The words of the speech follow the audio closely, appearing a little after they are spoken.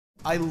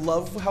I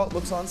love how it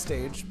looks on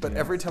stage, but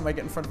every time I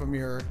get in front of a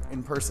mirror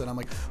in person, I'm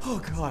like, oh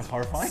God,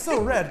 horrifying.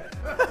 So red.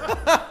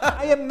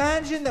 I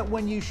imagine that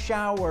when you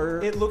shower,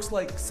 it looks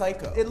like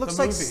Psycho. It looks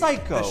like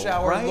Psycho. The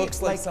shower right?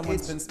 looks like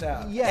someone's been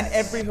stabbed. Yes. And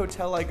every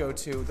hotel I go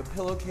to, the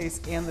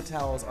pillowcase and the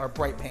towels are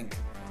bright pink.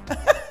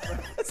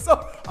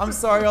 So I'm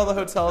sorry, all the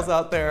hotels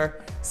out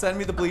there. Send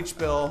me the bleach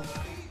bill.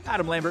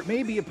 Adam Lambert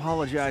may be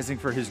apologizing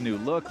for his new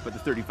look, but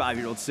the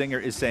 35-year-old singer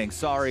is saying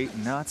sorry,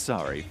 not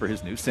sorry for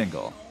his new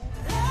single.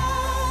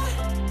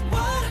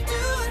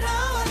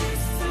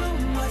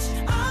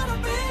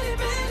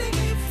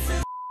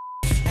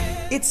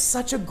 It's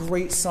such a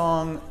great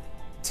song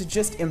to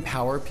just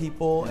empower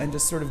people and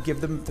just sort of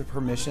give them the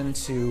permission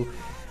to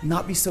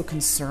not be so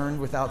concerned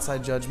with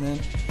outside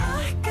judgment.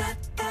 I got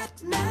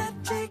that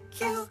magic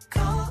you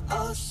call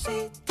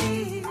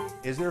OCD.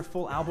 Is there a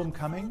full album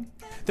coming?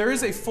 There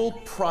is a full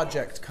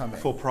project coming.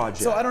 Full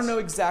project. So I don't know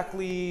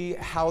exactly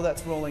how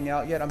that's rolling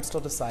out yet. I'm still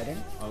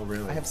deciding. Oh,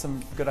 really? I have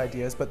some good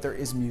ideas, but there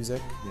is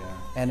music. Yeah.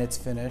 And it's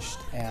finished,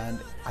 and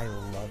I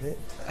love it.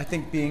 I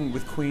think being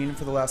with Queen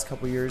for the last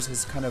couple of years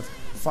has kind of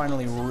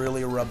finally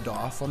really rubbed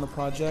off on the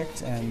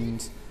project,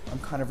 and I'm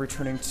kind of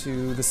returning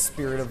to the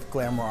spirit of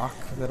glam rock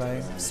that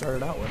I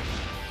started out with.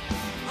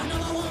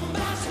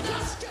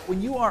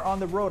 When you are on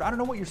the road, I don't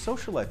know what your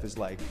social life is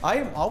like. I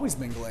am always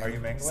mingling. Are you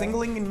mingling?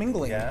 Singling and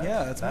mingling.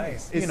 Yeah? That's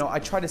Nice. You know, I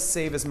try to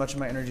save as much of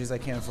my energy as I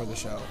can for the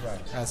show,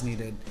 as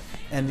needed.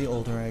 And the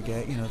older I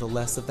get, you know, the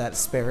less of that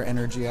spare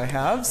energy I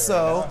have.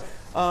 So,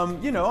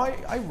 you know,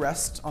 I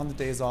rest on the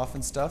days off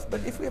and stuff.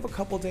 But if we have a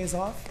couple days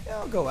off, yeah,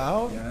 I'll go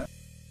out. Yeah.